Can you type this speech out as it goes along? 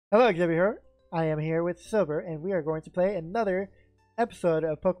Hello, Xavier here. I am here with Silver, and we are going to play another episode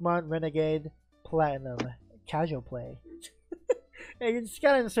of Pokemon Renegade Platinum Casual Play. And you just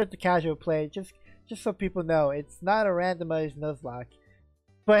gotta insert the casual play, just so people know it's not a randomized Nuzlocke.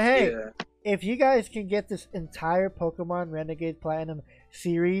 But hey, Yeah. if you guys can get this entire Pokemon Renegade Platinum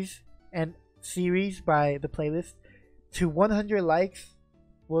series by the playlist to 100 likes,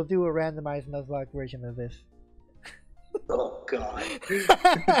 we'll do a randomized Nuzlocke version of this. Oh God.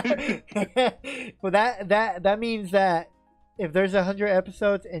 Well, that means that if there's 100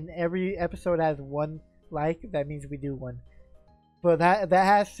 episodes and every episode has one like, that means we do one. But that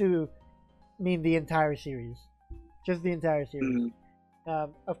has to mean the entire series, just the entire series.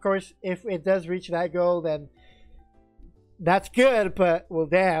 Of course, if it does reach that goal, then that's good. But well,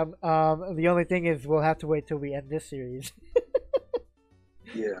 damn. The only thing is we'll have to wait till we end this series.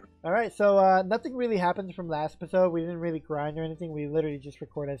 Yeah. Alright, so nothing really happened from last episode. We didn't really grind or anything. We literally just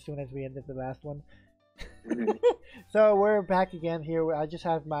record as soon as we ended the last one. So we're back again here. I just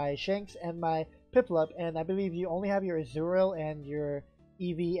have my Shanks and my Piplup, and I believe you only have your Azurill and your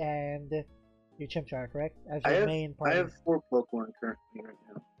Eevee and your Chimchar, correct? As your main party. I have 4 Pokemon currently right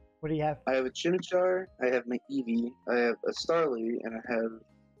now. What do you have? I have a Chimchar, I have my Eevee, I have a Starly, and I have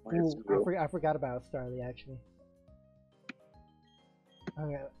my Azurill. I forgot about Starly actually.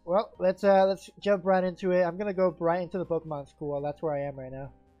 Okay, well, let's jump right into it. I'm gonna go right into the Pokemon school. That's where I am right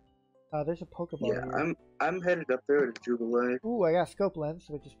now. There's a Pokeball here. I'm headed up there to Jubilee. Ooh, I got Scope Lens,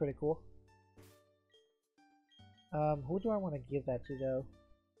 which is pretty cool. Who do I want to give that to though?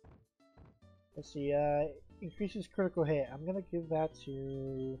 Let's see. Increases critical hit. I'm gonna give that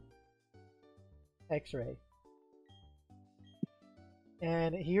to X-Ray.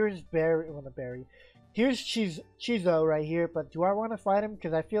 And here's Barry. Well, not Barry. Here's Chizo right here, but do I want to fight him?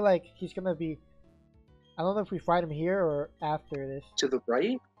 Because I feel like he's gonna be. I don't know if we fight him here or after this. To the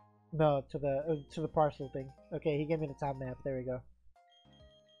right? No, to the parcel thing. Okay, he gave me the top map. There we go.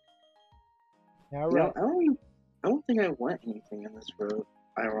 All right. I don't think I want anything in this road.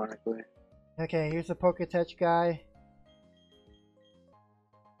 Ironically. Okay, here's the Poketouch guy.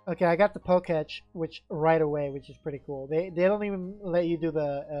 Okay, I got the Poketouch, which right away, which is pretty cool. They don't even let you do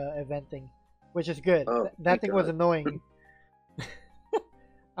the event thing, which is good. Oh, that thing was annoying.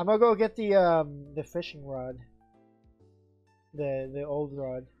 I'm gonna go get the fishing rod, the old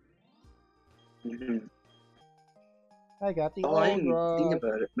rod. I got the old I didn't rod. think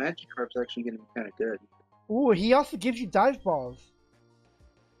about it. Magikarp's actually gonna be kind of good. Ooh, he also gives you dive balls.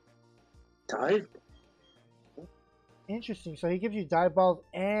 Dive? Interesting. So he gives you dive balls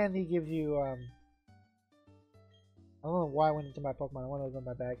and he gives you I don't know why I went into my Pokemon. I want to go in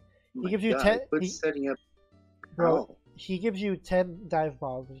my bag. He gives you 10. Setting up. Bro, he gives you 10 dive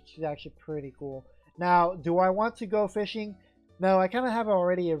balls, which is actually pretty cool. Now, do I want to go fishing? No, I kind of have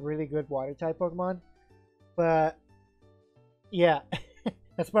already a really good water type Pokemon, but yeah,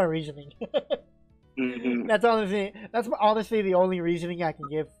 that's my reasoning. That's honestly the only reasoning I can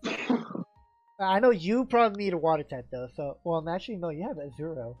give. I know you probably need a water type though, so well actually no, you have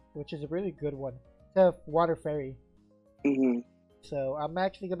Azurill, which is a really good one. It's a water fairy. So I'm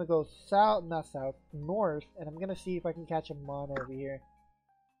actually gonna go north, and I'm gonna see if I can catch a Mon over here.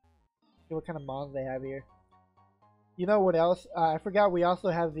 See what kind of Mons they have here. You know what else? I forgot we also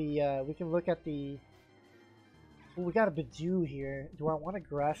have the we can look at the. Well, we got a Bidoof here. Do I want a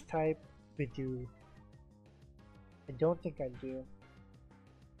grass type Bidoof? I don't think I do.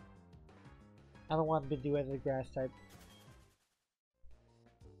 I don't want Bidoof as a grass type.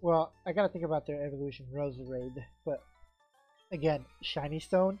 Well, I gotta think about their evolution, Roserade, but again, Shiny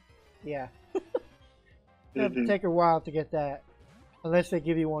Stone? Yeah. It'll take a while to get that, unless they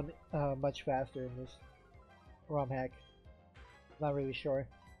give you one much faster in this ROM hack. Not really sure.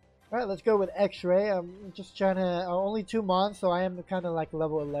 Alright, let's go with X-Ray. I'm just trying to, only 2 Mons, so I am kind of like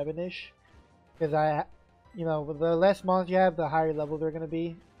level 11-ish. Because you know, the less Mons you have, the higher level they're going to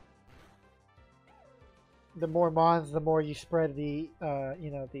be. The more Mons, the more you spread the,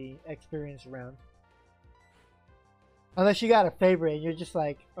 you know, the experience around. Unless you got a favorite and you're just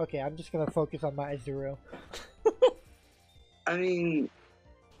like, okay, I'm just going to focus on my Azurill. I mean...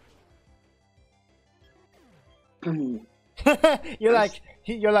 you're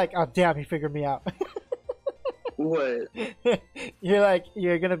like, oh damn, he figured me out. What?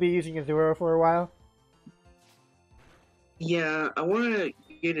 You're going to be using Azurill for a while? Yeah, I want to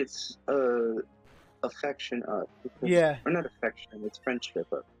get its, affection up. Yeah. Or not affection, it's friendship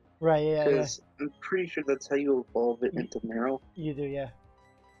up. Right, yeah. Because I'm pretty sure that's how you evolve it into Meryl. You do, yeah.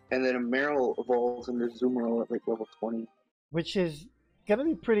 And then a Meryl evolves into Zoomerl at like level 20. Which is gonna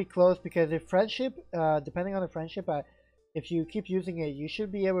be pretty close because if friendship, depending on the friendship, if you keep using it, you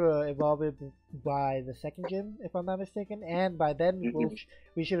should be able to evolve it by the second gym, if I'm not mistaken. And by then,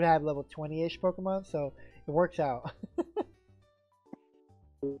 we should have level 20-ish Pokemon, so it works out.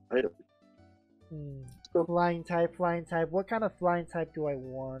 Right. Flying type, flying type. What kind of flying type do I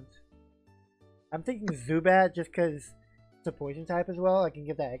want? I'm thinking Zubat just because it's a poison type as well. I can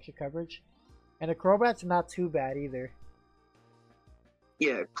get that extra coverage. And a Crobat's not too bad either.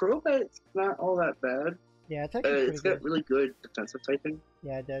 Yeah, Crobat's not all that bad. Yeah, it's actually pretty it's good. got really good defensive typing.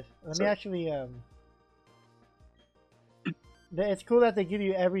 Yeah, it does. Let me actually, it's cool that they give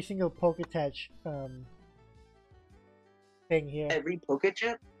you every single Poketouch, thing here. Every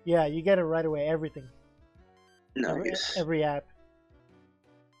Pokechip? Yeah, you get it right away, everything. Nice. Every app.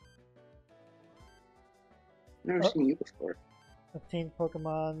 Never seen you before. Obtain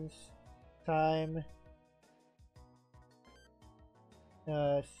Pokemons. Time.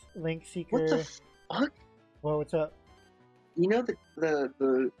 Link Seeker. What the fuck? Whoa, what's up? You know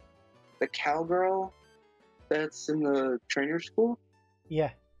the cowgirl that's in the trainer school?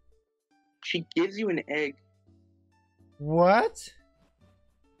 Yeah. She gives you an egg. What?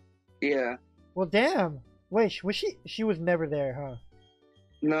 Yeah. Well, damn. Wait, was she? She was never there, huh?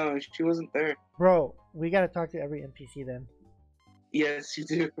 No, she wasn't there. Bro, we gotta talk to every NPC then. Yes, you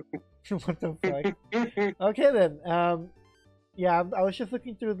do. What the fuck? Okay then. Yeah, I was just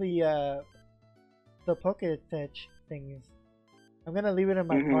looking through the Poketouch things. I'm gonna leave it in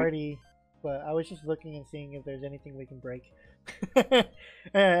my party, but I was just looking and seeing if there's anything we can break.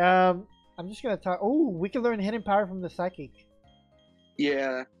 I'm just gonna talk. Oh, we can learn hidden power from the psychic.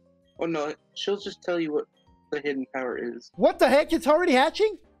 Yeah. Oh no, she'll just tell you what the hidden power is. What the heck? It's already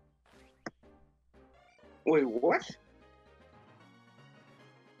hatching? Wait, what?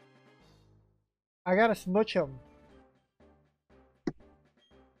 I gotta smooch him.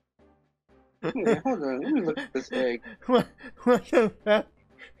 Wait, hold on, let me look at this egg. What the fuck?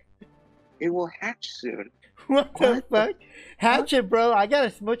 It will hatch soon. What the fuck? Hatch it, bro. I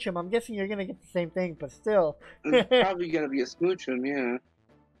gotta smooch him. I'm guessing you're gonna get the same thing, but still. It's probably gonna be a smoochum, yeah.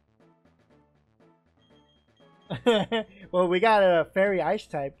 Well, we got a fairy ice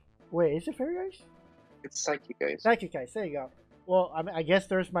type. Wait, is it fairy ice? It's psychic ice. Psychic ice. There you go. Well, I guess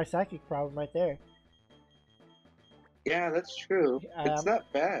there's my psychic problem right there. Yeah, that's true. It's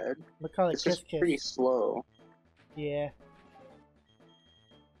not bad. We call it It's Kiss just Kiss. pretty slow. Yeah.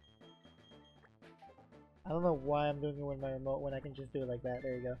 I don't know why I'm doing it with my remote when I can just do it like that.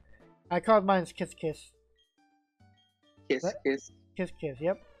 There you go. I called mine's Kiss Kiss. Kiss, kiss. Kiss Kiss.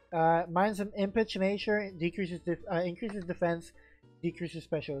 Yep. Mine's an impitch nature. Increases defense, decreases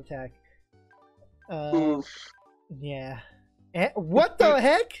special attack. Oof. Yeah. What the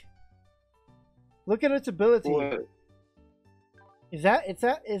heck? Look at its ability. What? Is that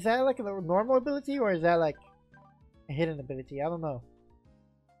like a normal ability or is that like a hidden ability? I don't know.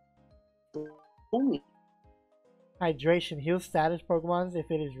 Ooh. Hydration heals status Pokemons if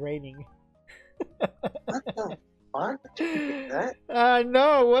it is raining. What the fuck? Did you get that? I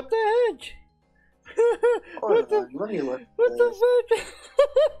know. What the heck? Hold on, let me look. What the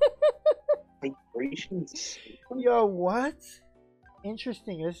fuck? Hydrations. Yo, what?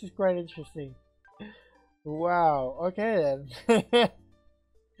 Interesting. This is quite interesting. Wow. Okay then.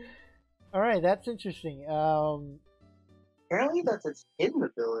 All right, that's interesting. Apparently, that's its hidden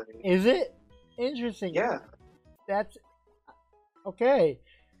ability. Is it? Interesting. Yeah. That's okay.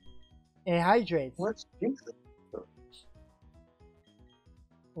 It hydrates. What's Jinx?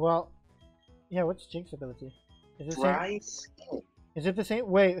 Well, yeah. What's Jinx ability? Is it Dry skin. Is it the same?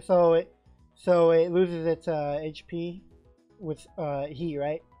 Wait. So it loses its HP with heat,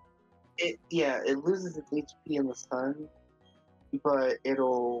 right? It loses its HP in the sun, but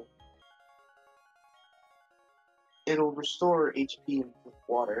it'll restore HP with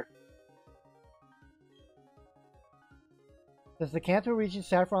water. Does the Kanto region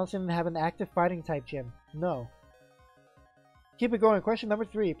Saffronson have an active fighting type gym? No. Keep it going. Question number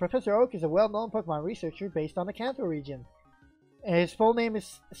 3. Professor Oak is a well-known Pokemon researcher based on the Kanto region. And his full name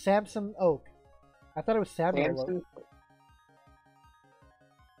is Samson Oak. I thought it was Samuel Oak.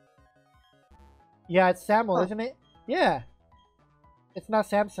 Yeah, it's Samuel, isn't it? Yeah. It's not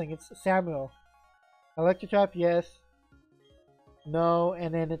Samsung, it's Samuel. Electrotrap, yes. No,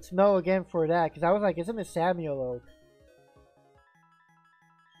 and then it's no again for that, because I was like, isn't it Samuel Oak?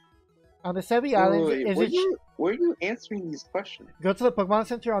 On the Sebi Islands, where are you answering these questions? Go to the Pokemon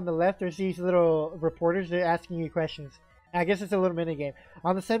Center on the left, there's these little reporters, they're asking you questions. I guess it's a little minigame.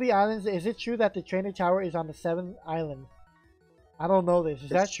 On the Sebi Islands, is it true that the trainer tower is on the 7th island? I don't know this. Is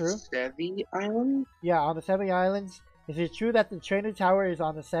that true? Sebi Island? Yeah, on the Sebi Islands. Is it true that the trainer tower is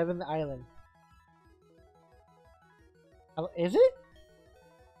on the 7th island? Is it?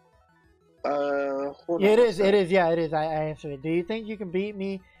 Hold Yeah, on it a is. sec. It is. Yeah, it is. I answered it. Do you think you can beat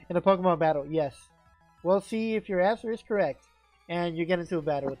me in a Pokemon battle? Yes. We'll see if your answer is correct, and you get into a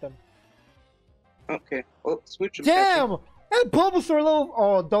battle with them. Okay. Oh, switch them. Damn! That Bulbasaur level.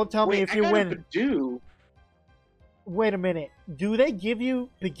 Oh, don't tell me Wait, if I you got win. a Badoo. Wait a minute. Do they give you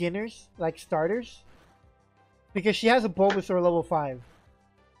beginners, like starters? Because she has a Bulbasaur level 5.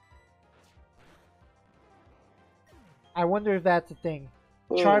 I wonder if that's a thing.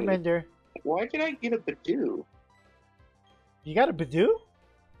 Wait, Charmander. why did I get a Badoo? You got a Badoo?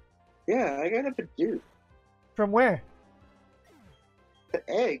 Yeah, I got a Badoo. From where? The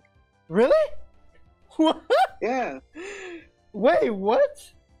egg. Really? What? Yeah. Wait,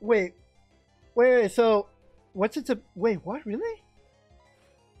 what? Wait, so what's it to wait, what, really?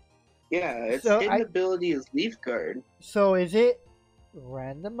 Yeah, its So hidden ability is Leaf Guard. So is it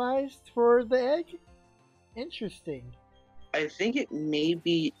randomized for the egg? Interesting. I think it may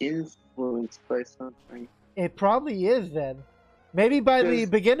be influenced by something. It probably is then. Maybe by the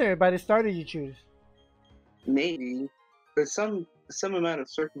beginner, by the starter you choose. Maybe. There's some amount of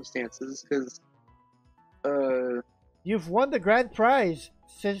circumstances, because You've won the grand prize.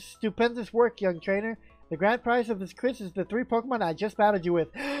 Says stupendous work, young trainer. The grand prize of this quiz is the 3 Pokemon I just battled you with.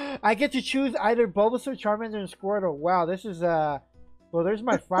 I get to choose either Bulbasaur, Charmander, and Squirtle. Wow, this is well, there's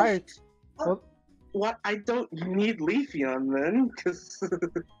my fire. Well, what? I don't need Leafeon then, because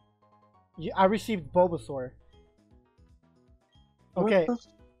I received Bulbasaur. Okay,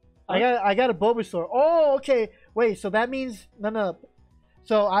 I got a Bulbasaur. Oh, okay. Wait, so that means no.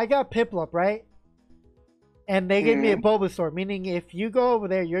 So I got Piplup, right? And they gave me a Bulbasaur, meaning if you go over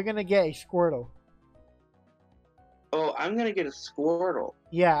there, you're gonna get a Squirtle. Oh, I'm gonna get a Squirtle.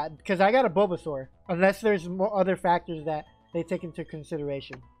 Yeah, because I got a Bulbasaur. Unless there's more other factors that they take into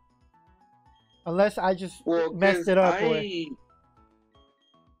consideration. Unless I just messed it up.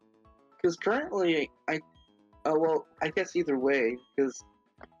 Because currently, well, I guess either way, because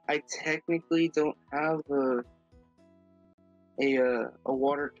I technically don't have a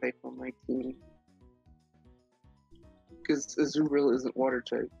water type on my team. Because Azumarill isn't water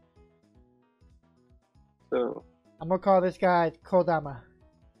type. So I'm gonna call this guy Kodama.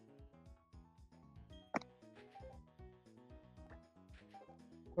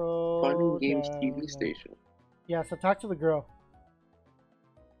 Fun and Games TV station. Yeah, so talk to the girl.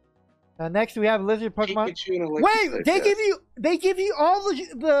 Next we have Lizard Pokemon. Wait, they give you all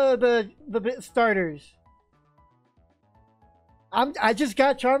the starters. I just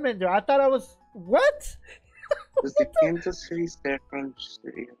got Charmander. I thought I was what? Does the Kansas City Saffron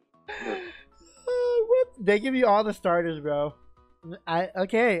City? What? They give you all the starters, bro.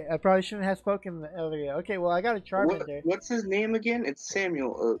 Okay. I probably shouldn't have spoken earlier. Okay, well I got a Charmander. What's his name again? It's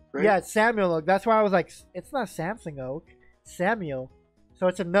Samuel Oak, right? Yeah, it's Samuel Oak. That's why I was like, it's not Samsung Oak. It's Samuel. So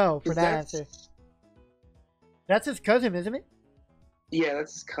it's a no for that answer. That's his cousin, isn't it? Yeah,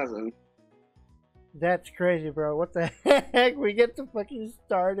 that's his cousin. That's crazy, bro. What the heck? We get the fucking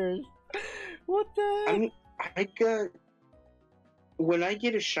starters. What the heck? When I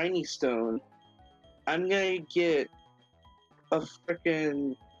get a shiny stone, I'm gonna get a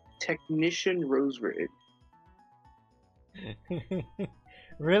freaking Technician Roserade.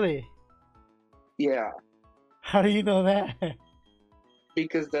 Really? Yeah. How do you know that?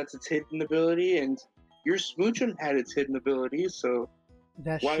 Because that's its hidden ability, and your Smoochum had its hidden ability, so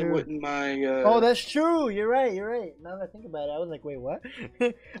that's why true. wouldn't my Oh, that's true. You're right. Now that I think about it, I was like, wait, what?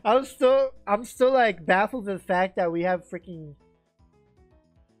 I'm still like baffled at the fact that we have freaking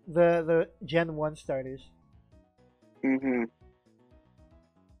the Gen 1 starters.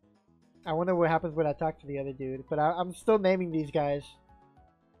 I wonder what happens when I talk to the other dude, but I'm still naming these guys.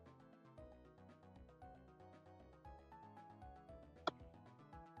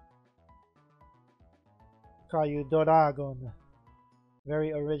 Call you Doragon.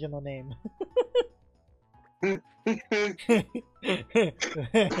 Very original name.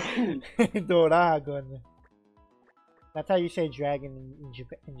 Doragon. That's how you say dragon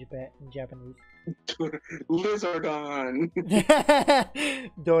in Japanese. Lizardon.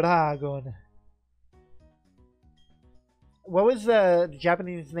 Doragon. What was the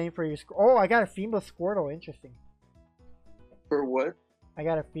Japanese name for your Oh, I got a female Squirtle. Interesting. For what? I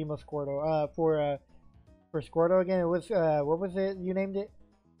got a female Squirtle. For Squirtle again, it was what was it? You named it?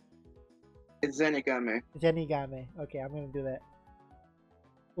 It's Zenigame. Zenigame. Okay, I'm gonna do that.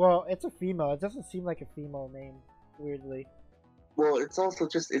 Well, it's a female. It doesn't seem like a female name, weirdly. Well, it's also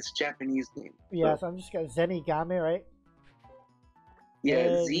just its Japanese name. Yeah, so I'm just gonna Zenigame, right?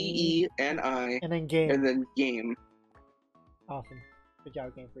 Yeah, Z-E-N-I. And then game. And then game. Awesome. Good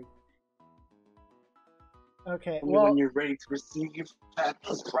job, Game Freak. Okay, Only when well, you're ready to receive these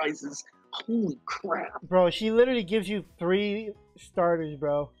prizes. Holy crap. bro, she literally gives you 3 starters,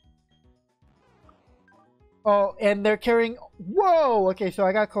 bro. Oh, and they're carrying. Whoa! Okay, so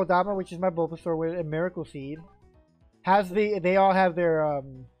I got Kodama, which is my Bulbasaur with a Miracle Seed. They all have their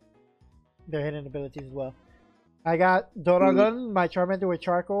hidden abilities as well. I got Doragon, my Charmander with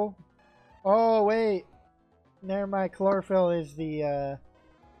Charcoal. Oh wait, never mind. Chlorophyll is the.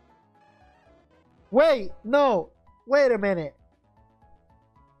 Wait, no, wait a minute.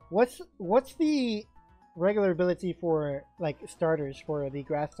 What's the regular ability for like starters for the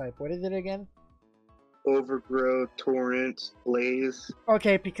Grass type? What is it again? Overgrow, Torrent, Blaze.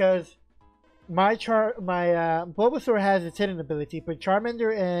 Okay, because my Bulbasaur has its hidden ability, but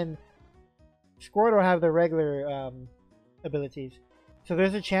Charmander and Squirtle have the regular abilities. So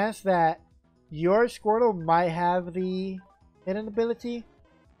there's a chance that your Squirtle might have the hidden ability.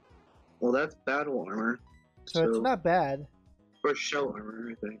 Well, that's battle armor. So it's not bad. Or shell armor,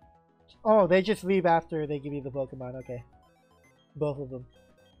 I think. Oh, they just leave after they give you the Pokemon. Okay. Both of them.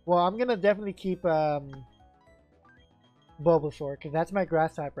 Well, I'm going to definitely keep Bulbasaur, because that's my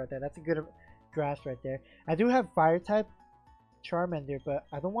grass type right there. That's a good grass right there. I do have fire type Charmander, but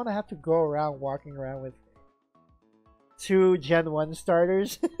I don't want to have to go around walking around with 2 Gen 1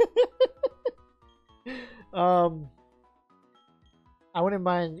 starters. I wouldn't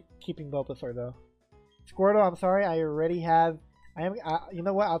mind keeping Bulbasaur though. Squirtle, I'm sorry, I already have. You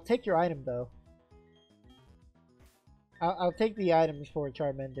know what? I'll take your item though. I'll take the items for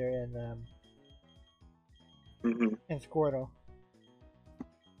Charmander and Squirtle.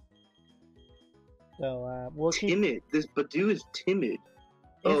 So we'll keep. Timid. This Badoo is timid.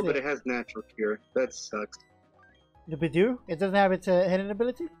 Oh, but it has natural cure. That sucks. The Badoo? It doesn't have its hidden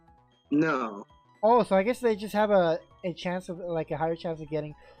ability? No. Oh, so I guess they just have a chance of like a higher chance of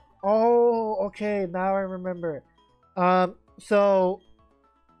getting. Oh, okay. Now I remember. So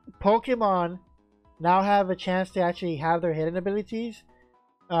Pokemon now have a chance to actually have their hidden abilities,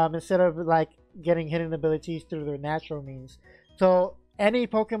 instead of like getting hidden abilities through their natural means. So any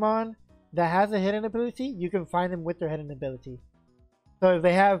Pokemon that has a hidden ability, you can find them with their hidden ability. So if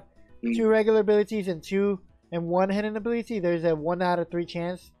they have 2 regular abilities and 1 hidden ability, there's a 1 out of 3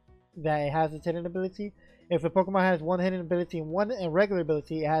 chance that it has its hidden ability. If a Pokemon has 1 hidden ability and 1 regular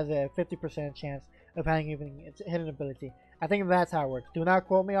ability, it has a 50% chance of having its hidden ability. I think that's how it works. Do not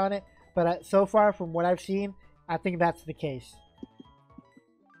quote me on it, but so far from what I've seen, I think that's the case.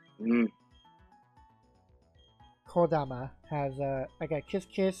 Kodama has I got Kiss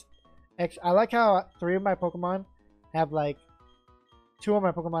Kiss. I like how 3 of my Pokemon have like 2 of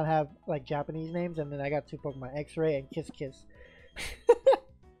my Pokemon have like Japanese names, and then I got 2 Pokemon, X-Ray and Kiss Kiss.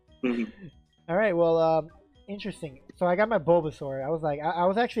 All right, well, interesting. So I got my Bulbasaur. I was like, I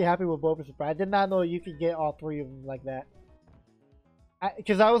was actually happy with Bulbasaur, but I did not know you could get all 3 of them like that.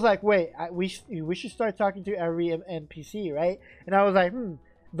 Because I was like, wait, we should start talking to every NPC, right? And I was like,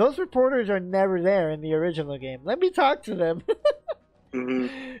 those reporters are never there in the original game. Let me talk to them.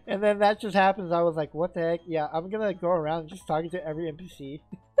 And then that just happens. I was like, what the heck? Yeah, I'm gonna go around just talking to every NPC.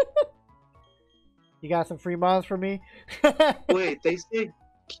 You got some free mods for me? Wait, they say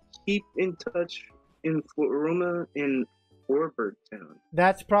keep in touch in Floroma in Warbird Town.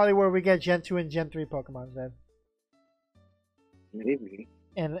 That's probably where we get Gen 2 and Gen 3 Pokemon then. Maybe.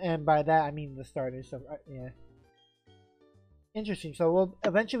 And by that I mean the starters. So yeah. Interesting. So we'll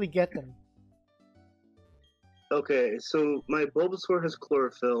eventually get them. Okay, so my Bulbasaur has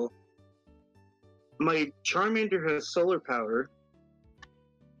Chlorophyll. My Charmander has Solar Power.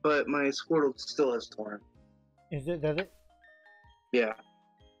 But my Squirtle still has Torrent. Does it? Yeah.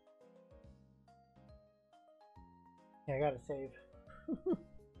 Yeah, I gotta save.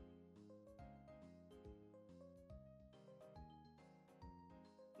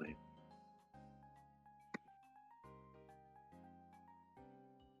 Wait.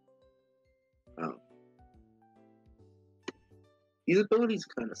 Oh. These abilities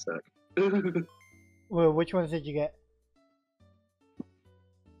kind of suck. Well, which ones did you get?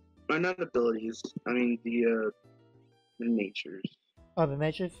 Or not abilities. I mean the natures. Oh, the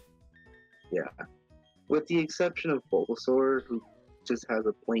natures? Yeah. With the exception of Bulbasaur, who just has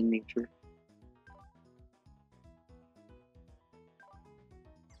a plain nature.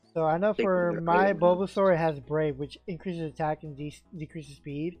 So I know for my Bulbasaur it has Brave, which increases attack and decreases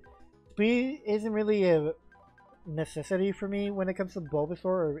speed. Speed isn't really a necessity for me when it comes to Bulbasaur,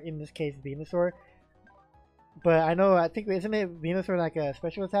 or in this case Venusaur. But I think, isn't it Venusaur like a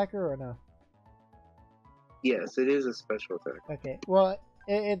special attacker or no? Yes, it is a special attack. Okay, well,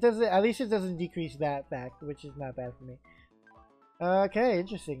 it doesn't, at least it doesn't decrease that fact, which is not bad for me. Okay,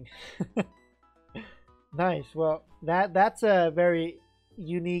 interesting. Nice. Well, that's a very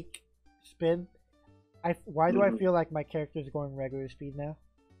unique spin. Why do I Mhm. feel like my character is going regular speed now?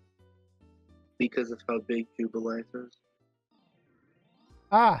 Because of how big Jubilife is.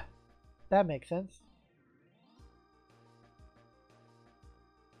 Ah, that makes sense.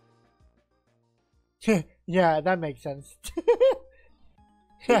 Yeah, that makes sense.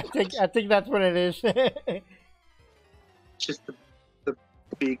 I think that's what it is. Just the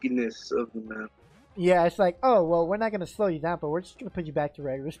bigness of the map. Yeah, it's like, oh well, we're not gonna slow you down, but we're just gonna put you back to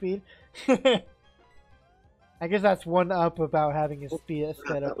regular speed. I guess that's one up about having a sped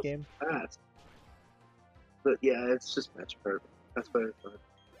That up was game. fast. But yeah, it's just match perfect. That's what I thought.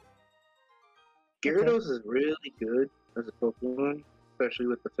 Gyarados is really good as a Pokemon, especially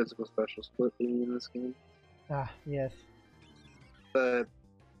with the physical special split being in this game. Ah, yes. But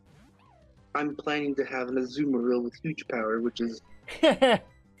I'm planning to have an Azumarill with huge power, which is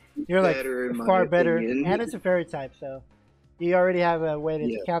You're like better in my far better, opinion. and it's a fairy type, so you already have a way to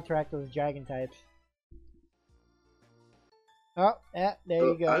Yeah. counteract those dragon types. Oh, yeah, there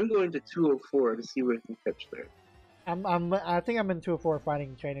So you go. I'm going to 204 to see what I can catch there. I think I'm in 204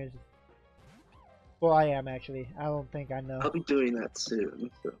 fighting trainers. Well, I am actually. I don't think I know. I'll be doing that soon.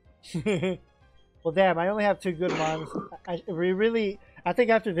 So. Well, damn, I only have 2 good mons. I think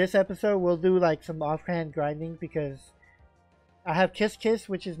after this episode, we'll do like some offhand grinding because I have Kiss Kiss,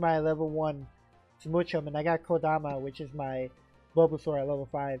 which is my level 1 Smuchum, and I got Kodama, which is my Bulbasaur at level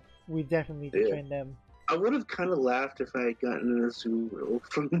 5. We definitely need to train them. I would have kind of laughed if I had gotten an Azumarill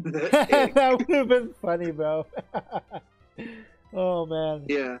from that egg. That would have been funny, bro. Oh man.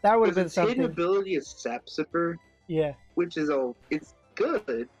 Yeah. That would have been its something. hidden ability is Sap Sipper. Yeah. Which is it's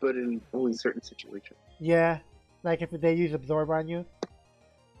good, but in only certain situations. Yeah. Like if they use Absorb on you.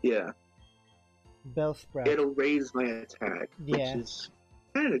 Yeah. Bellsprout. It'll raise my attack, Yeah. which is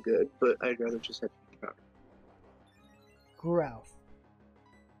kind of good, but I'd rather just have power. Growth.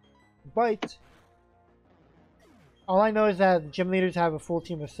 Bite. All I know is that gym leaders have a full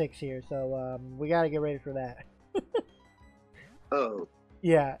team of 6 here, so we gotta get ready for that. Oh.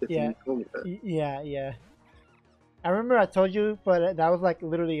 Yeah, yeah, You told me that. yeah. I remember I told you, but that was like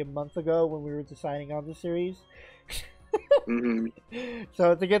literally a month ago when we were deciding on the series. Mm-hmm.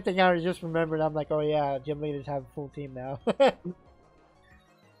 So it's a good thing I just remembered. I'm like, oh yeah, gym leaders have a full team now.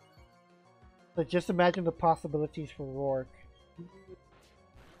 So just imagine the possibilities for Rourke.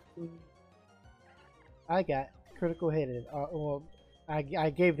 I got critical hit. Well, I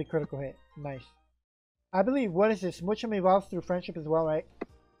gave the critical hit. Nice. I believe, what is this? Smuchum evolves through friendship as well, right?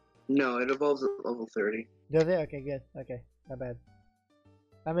 No, it evolves at level 30. Does it? Okay, good. Okay, not bad.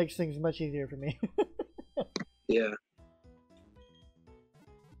 That makes things much easier for me. Yeah.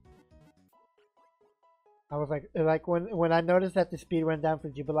 I was like when I noticed that the speed went down for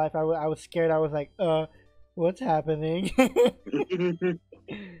Jubilife, I was scared. I was like, what's happening?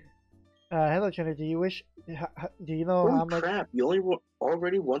 Hello, Trainer. Do you know Holy how much? crap, you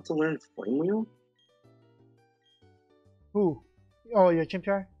already want to learn Flame Wheel? Who? Oh, your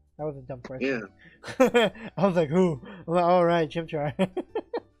Chimchar? That was a dumb question. Yeah. I was like, who? I'm like, all right, Chimchar.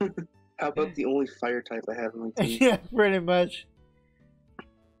 How about the only fire type I have in my team? Yeah, pretty much.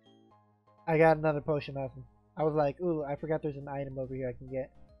 I got another potion off him. I was like, ooh, I forgot there's an item over here I can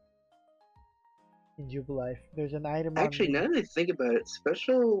get. In Jubilife. There's an item Actually, now that I think about it,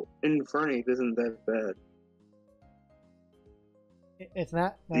 Special Infernape isn't that bad. It's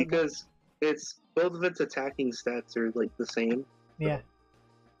not? Because it's both of its attacking stats are like the same. Yeah.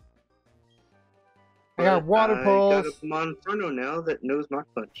 But I got Water Pulse. I got a Monferno now that knows Mach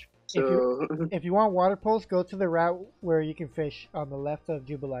Punch. So If you want Water Pulse, go to the route where you can fish on the left of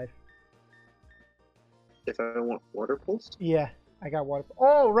Jubilife. if I want Water Pulse? Yeah, I got Water Pulse.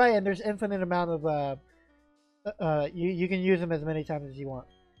 Oh, right, and there's infinite amount of you can use them as many times as you want.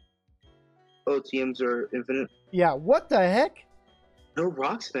 Oh, TMs are infinite? Yeah, what the heck? No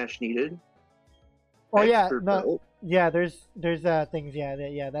Rock Smash needed. Oh yeah, Expert no, belt yeah. There's things.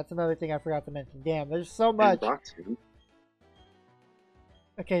 Yeah. That's another thing I forgot to mention. Damn, there's so much. and Rock Smash.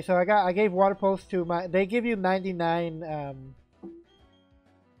 Okay, so I gave Water Pulse to my. They give you 99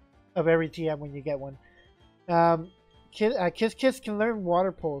 of every TM when you get one. Kiss can learn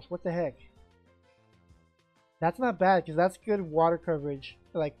Water Pulse. What the heck? That's not bad because that's good water coverage,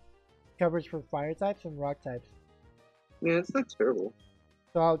 like coverage for fire types and rock types. Yeah, it's not terrible.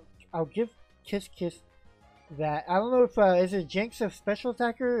 So I'll give Kiss that. I don't know if is it Jinx a special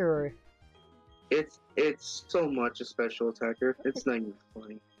attacker or. It's so much a special attacker. It's not even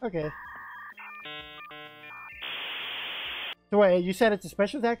funny. Okay. So wait, you said it's a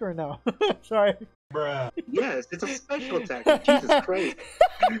special attacker or no? Sorry. Yes, it's a special attack. Jesus Christ.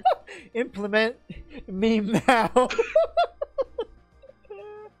 Implement meme now.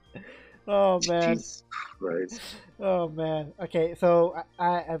 Oh man. Jesus Christ. Oh man. Okay, so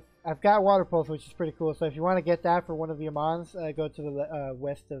I've got Water Pulse, which is pretty cool. So if you want to get that for one of your mons, go to the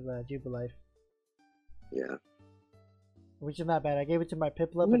west of Jubilife. Yeah. Which is not bad. I gave it to my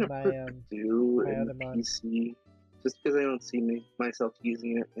Piplup I'm and gonna my put Badoo my in other the mon. PC just because I don't see myself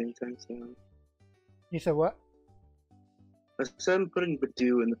using it anytime soon. You said what? I said I'm putting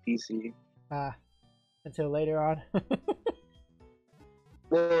Badoo in the PC. Ah, until later on.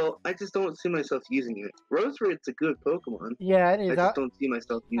 Well, I just don't see myself using it. Rosered's a good Pokemon. Yeah, it is. I just don't see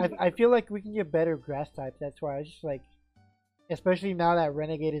myself using I it. feel like we can get better grass types. That's why I was just like, especially now that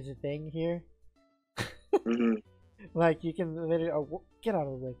Renegade is a thing here. Mm-hmm. Like you can literally get out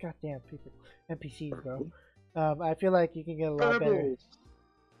of the way. Goddamn people, NPCs, bro. I feel like you can get a lot better. Pebbles.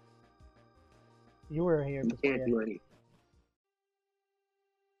 You were here You before. can't do anything.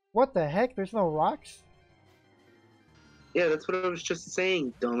 What the heck? There's no rocks? Yeah, that's what I was just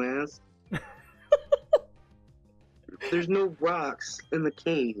saying, dumbass. There's no rocks in the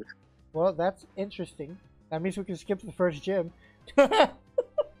cave. Well, that's interesting. That means we can skip the first gym. I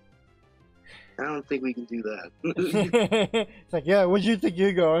don't think we can do that. It's like, yeah, where'd you think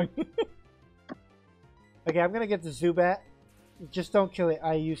you're going? Okay, I'm gonna get the Zubat. Just don't kill it.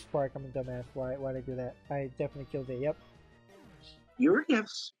 I use Spark. I'm a dumbass. Why'd I do that? I definitely killed it. Yep. You already have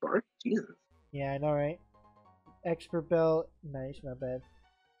Spark? Jesus. Yeah, I know, right? Expert Belt. Nice, not bad.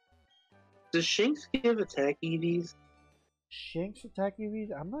 Does Shinx give attack EVs? Shinx attack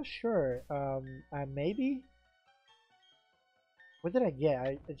EVs? I'm not sure. Maybe? What did I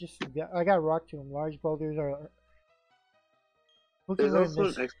get? I got Rock Tomb. Large boulders are... Who can There's learn also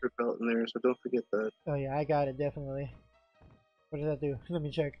this? an expert belt in there, so don't forget that. Oh yeah, I got it, definitely. What does that do? Let me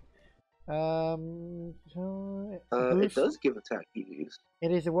check. It does give attack EVs.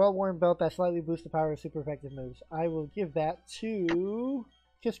 It is a well-worn belt that slightly boosts the power of super effective moves. I will give that to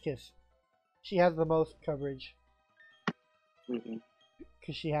Kiss Kiss. She has the most coverage. Mm-hmm.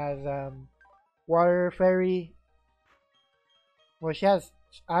 Because she has Water Fairy. Well, she has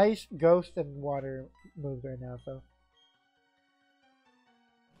Ice, Ghost, and Water moves right now, so.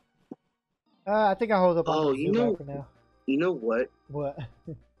 I think I'll hold up on the Zubat for now. You know what? What?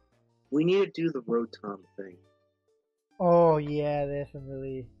 We need to do the Rotom thing. Oh, yeah,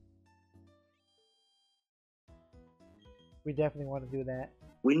 definitely. We definitely want to do that.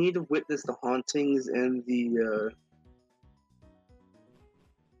 We need to witness the hauntings and the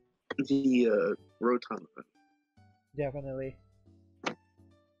Rotom event. Definitely.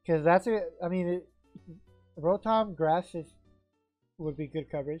 Because that's it. I mean, Rotom Grass would be good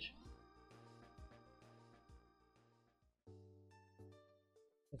coverage.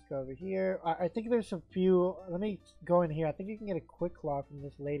 Let's go over here. I think there's a few. Let me go in here. I think you can get a Quick Claw from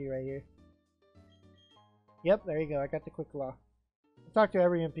this lady right here. Yep, there you go. I got the Quick Claw. I talk to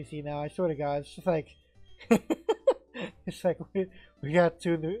every NPC now. I swear to God, it's just like it's like we got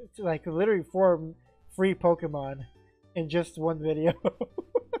like literally 4 free Pokemon in just one video.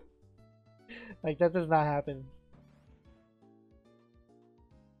 Like that does not happen.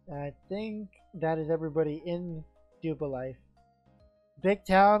 I think that is everybody in Jubilife. Big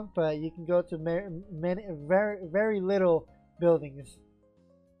town, but you can go to many very little buildings.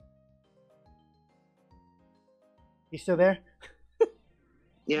 You still there?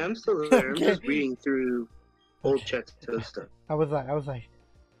 Yeah, I'm still there. Okay. I'm just reading through old Chatto stuff. I was like, are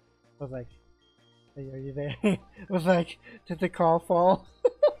you there? I was like, did the call fall?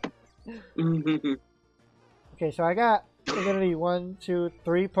 Okay, so I got literally 1, 2,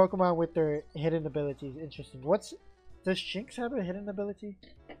 3 Pokemon with their hidden abilities. Interesting. Does Shinx have a hidden ability?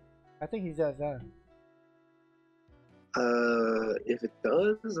 I think he does that. If it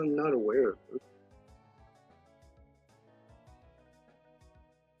does, I'm not aware of it.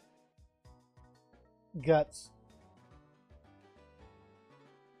 Guts.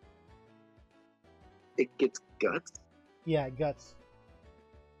 It gets guts? Yeah, guts.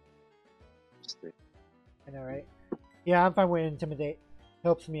 Interesting. I know, right? Yeah, I'm fine with Intimidate.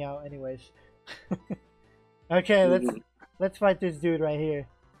 Helps me out anyways. Okay, let's fight this dude right here.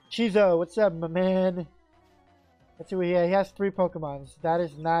 Chizo, what's up, my man? Let's see what he has. He has 3 Pokemons. That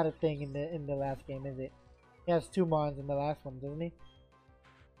is not a thing in the last game, is it? He has 2 Mons in the last one, doesn't he?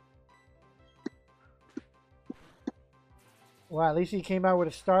 Well, at least he came out with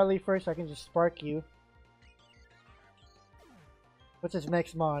a Starly first. I can just spark you. What's his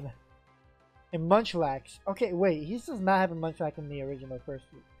next Mon? A Munchlax. Okay, wait. He does not have a Munchlax in the original first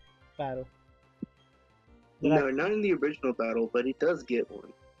battle. No, not in the original battle, but he does get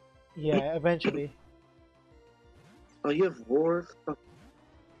one. Yeah, eventually. Oh, you have Roar? Oh,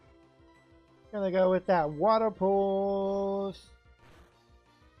 Gonna go with that water pulse.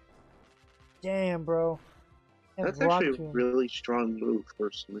 Damn, bro. And that's rock actually a tomb. really strong move for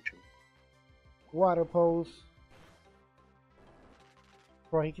switching. Water pulse.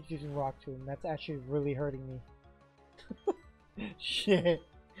 Bro, he keeps using rock tomb. That's actually really hurting me. Shit.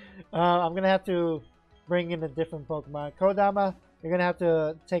 I'm gonna have to bring in a different Pokemon. Kodama, you're gonna have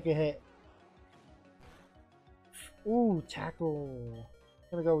to take a hit. Ooh, tackle.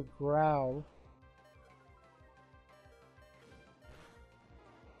 I'm gonna go with growl.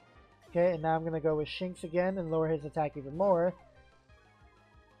 Okay, and now I'm gonna go with Shinx again and lower his attack even more.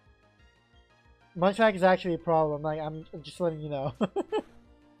 Munchlax is actually a problem. Like, I'm just letting you know.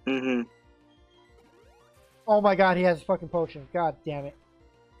 Mm-hmm. Oh my god, he has fucking potions. God damn it.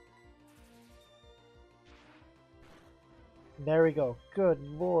 There we go. Good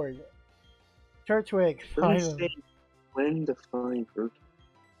lord. Turtwig, finally. When to find Groot.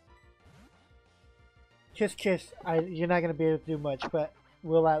 Kiss Kiss, you're not going to be able to do much, but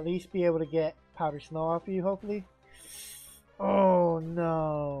we'll at least be able to get Powder Snow off you, hopefully. Oh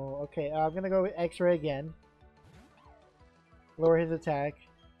no. Okay, I'm going to go with X-Ray again. Lower his attack.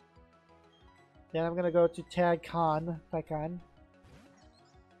 Then I'm going to go to Taikan.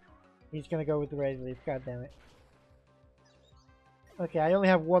 He's going to go with the Razor Leaf. God damn it. Okay, I only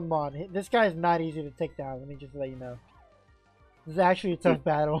have one Mon. This guy is not easy to take down. Let me just let you know. This is actually a tough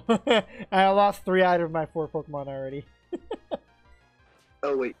battle. I lost 3 out of my 4 Pokemon already.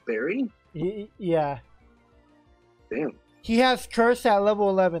 Oh wait, Barry? Yeah. Damn. He has Curse at level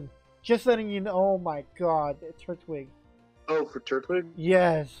 11. Just letting you know. Oh my god. It's Turtwig. Oh, for Turtwig?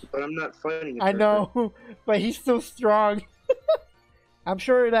 Yes. But I'm not fighting a I Turtwig. know. But he's still strong. I'm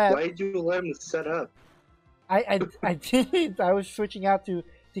sure that... Why did you allow him to set up? I didn't. I was switching out to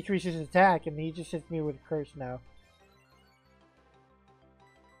decrease his attack, and he just hits me with Curse now.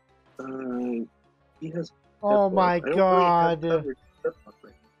 He has. Oh my god!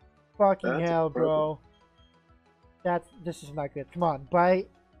 Fucking That's hell, bro! This is not good. Come on, bite!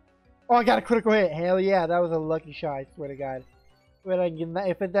 Oh, I got a critical hit! Hell yeah, that was a lucky shot. I swear to God.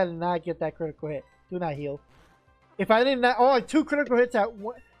 If it did not get that critical hit, do not heal. If I did not, oh, 2 critical hits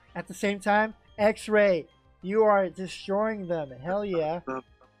at the same time. X-Ray, you are destroying them. Hell yeah!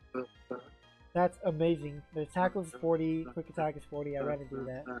 That's amazing. The tackle is 40, quick attack is 40. I'd rather do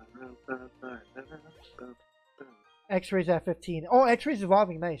that. X-Ray's at 15. Oh, X-Ray's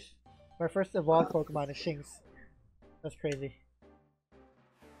evolving. Nice. My first evolved Pokemon is Shinx. That's crazy.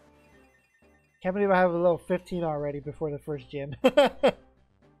 Can't believe I have a level 15 already before the first gym.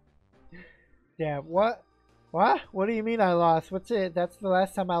 Damn, what? What? What do you mean I lost? What's it? That's the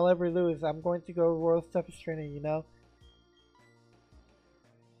last time I'll ever lose. I'm going to go World's Toughest Trainer, you know?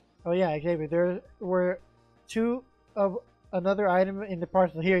 Oh yeah, Xavier, there were 2 of another item in the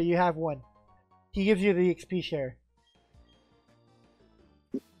parcel. Here, you have 1. He gives you the XP share.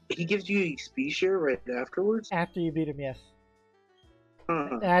 He gives you XP share right afterwards? After you beat him, yes.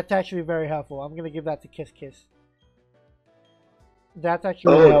 Huh. That's actually very helpful. I'm going to give that to Kiss Kiss. That's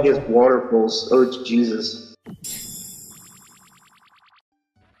actually really helpful. Oh, he has Water Pulse. Oh, Jesus.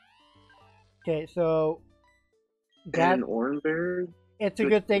 Okay, so... And an Oranberry? It's a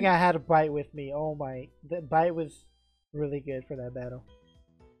good thing I had a Bite with me. Oh my... The Bite was really good for that battle.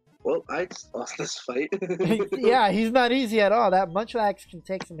 Well, I just lost this fight. Yeah, he's not easy at all. That Munchlax can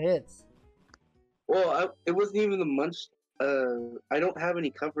take some hits. Well, it wasn't even the Munch... I don't have any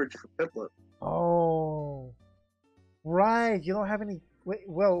coverage for Piplup. Oh... Right, you don't have any... Wait,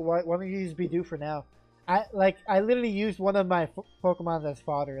 well, why don't you use Bidoof for now? I literally used one of my Pokemon as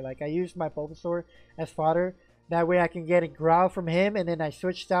fodder. Like, I used my Bulbasaur as fodder. That way I can get a Growl from him, and then I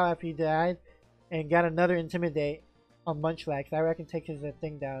switched out after he died, and got another Intimidate on Munchlax. That way I can take his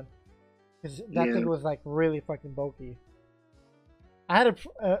thing down. Because that thing was, like, really fucking bulky. I had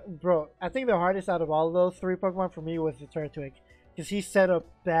a... bro, I think the hardest out of all of those 3 Pokemon for me was the Turtwig. Because he set up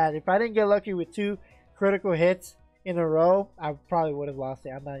bad. If I didn't get lucky with 2 critical hits in a row, I probably would have lost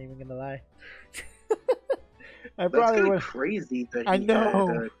it. I'm not even gonna lie. That's kind of crazy that he had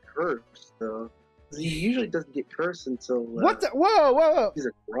a curse, though. He usually doesn't get cursed until what the? Whoa! He's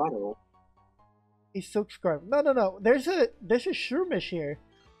a Grotto. He's Silk Scarf. No. There's a Shroomish here.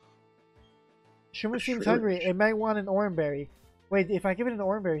 Shroomish seems hungry. It might want an Oranberry. Wait, if I give it an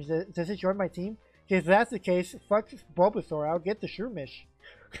Oranberry, does it join my team? If that's the case, fuck Bulbasaur. I'll get the Shroomish.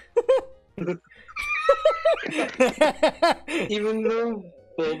 Even though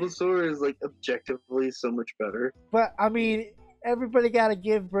Bulbasaur is like objectively so much better. But I mean, Everybody gotta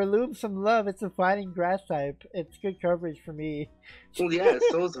give Breloom some love. It's a fighting grass type. It's good coverage for me. Well, yeah,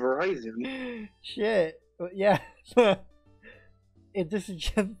 so is Verizon. Shit. Yeah. This is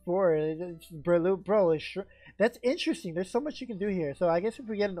Gen 4. It's Breloom, bro. That's interesting. There's so much you can do here. So I guess if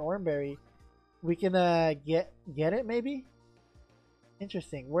we get an Oranberry, we can get it maybe.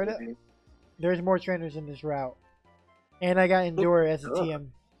 Interesting. There's more trainers in this route, and I got Endure as a TM.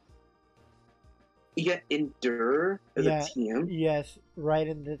 You got Endure as a TM? Yes, right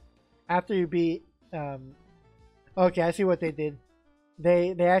in the after you beat okay, I see what they did.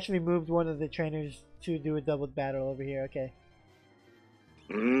 They actually moved one of the trainers to do a double battle over here, okay.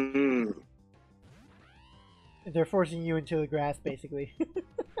 They're forcing you into the grass basically.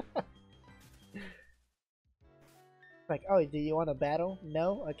 Like, oh, do you want to battle?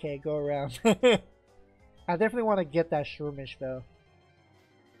 No? Okay, go around. I definitely want to get that Shroomish though.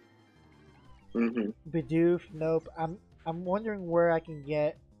 Bidoof, nope. I'm wondering where I can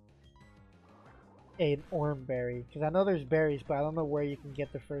get an Oranberry, because I know there's berries, but I don't know where you can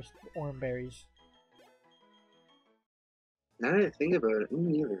get the first Oranberries. Now that I think about it,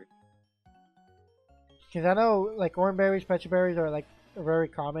 me neither. Because I know like Oranberries, Pecha Berries are like very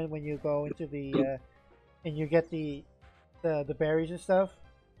common when you go into the and you get the berries and stuff.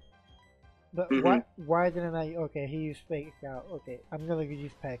 But why didn't I? Okay, he used Fake Out. Okay, I'm gonna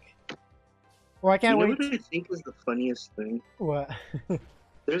use Peck. Well, I can't wait. You know what I think is the funniest thing? What?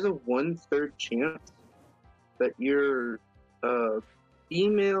 There's a 1/3 chance that your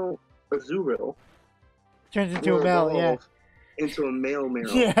female Azurill turns into a male, yeah. Into a male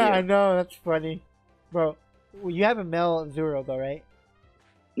Meryl. Yeah, I know, that's funny. Bro, you have a male Azurill though, right?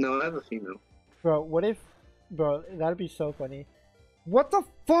 No, I have a female. Bro, what if... Bro, that'd be so funny. What the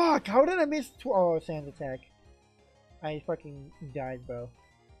fuck? How did I miss... Oh, Sand Attack. I fucking died, bro.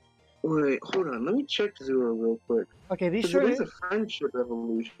 Wait, hold on. Let me check Zero real quick. Okay, these sure is a friendship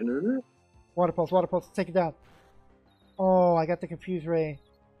evolution, isn't it? Water Pulse, take it down. Oh, I got the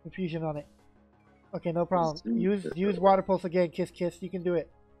confusion on it. Okay, no problem. Use Water Pulse again. Kiss. You can do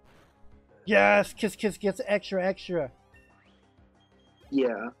it. Yes, Kiss gets extra.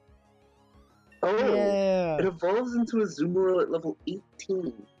 Yeah. Oh, yeah. It evolves into a Zoomerl at level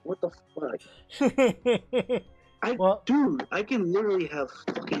 18. What the fuck? Dude, I can literally have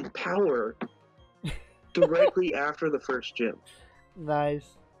fucking power directly after the first gym.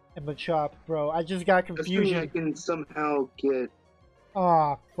 Nice. And Machop, bro. I just got confusion. I can somehow get...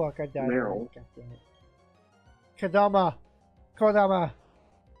 Oh, fuck, I died. Meryl. God damn it. Kodama.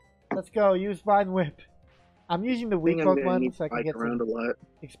 Let's go. Use Vine Whip. I'm using the weak Pokemon so I can get some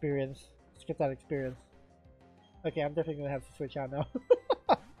experience. Let's get that experience. Okay, I'm definitely going to have to switch out now.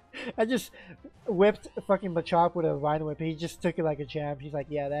 I just whipped fucking Machop with a Vine Whip. He just took it like a champ. He's like,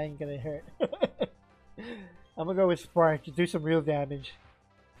 yeah, that ain't gonna hurt. I'm gonna go with Spark to do some real damage.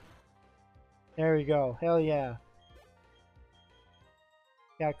 There we go. Hell yeah.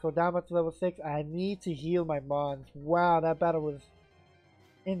 Got Kodama to level 6. I need to heal my Mons. Wow, that battle was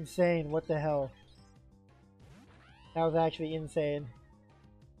insane. What the hell? That was actually insane.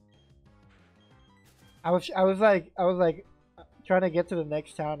 I was like trying to get to the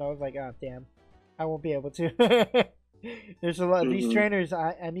next town. I was like, oh damn, I won't be able to. There's a lot. These trainers,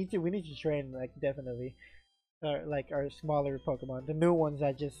 we need to train, like, definitely, like our smaller Pokemon, the new ones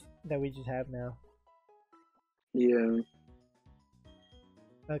that we just have now. Yeah.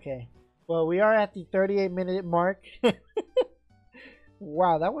 Okay. Well, we are at the 38-minute mark.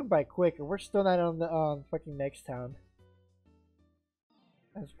 Wow, that went by quick, and we're still not on the fucking next town.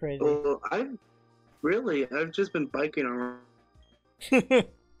 That's crazy. Well, I've just been biking around.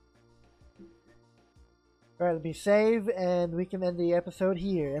 Alright, let me save, and we can end the episode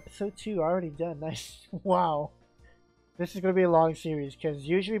here. Episode 2 already done. Nice. Wow. This is going to be a long series, because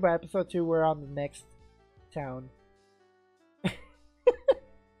usually by episode 2 we're on the next town.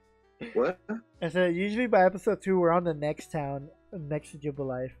 What? I said usually by episode 2 we're on the next town, next to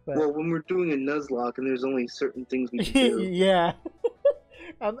Jubilife. But... Well, when we're doing a Nuzlocke and there's only certain things we can do. Yeah.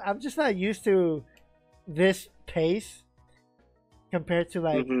 I'm just not used to this pace compared to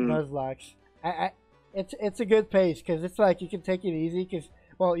like Nuzlocks. It's a good pace because it's like you can take it easy because,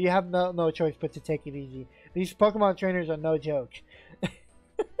 well, you have no choice but to take it easy. These Pokemon trainers are no joke.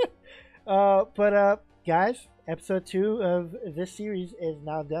 But guys, episode 2 of this series is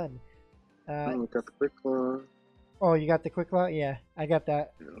now done. Oh, got the Quick Claw. Oh, you got the Quick Claw? Yeah, I got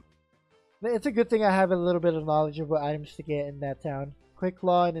that. Yeah. It's a good thing I have a little bit of knowledge of what items to get in that town. Quick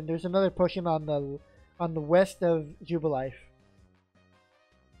Claw, and then there's another potion on the west of Jubilife.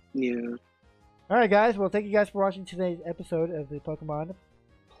 Yeah. Alright guys, well thank you guys for watching today's episode of the Pokemon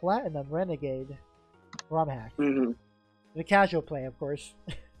Platinum Renegade ROM hack. the casual play, of course.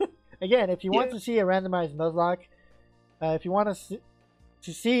 Again, if you want to see a randomized Nuzlocke, if you want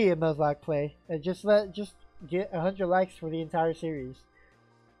to see a Nuzlocke play, just get 100 likes for the entire series.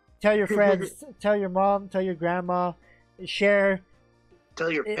 Tell your friends, tell your mom, tell your grandma, share.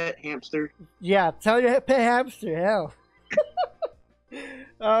 Tell your pet hamster. Yeah, tell your pet hamster. Hell.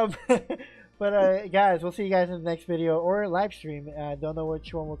 But guys, we'll see you guys in the next video or live stream. Don't know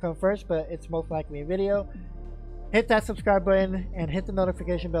which one will come first, but it's most likely a video. Hit that subscribe button and hit the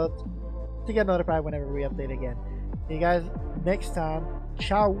notification bell to get notified whenever we update again. See you guys next time.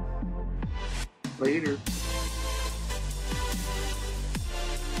 Ciao. Later.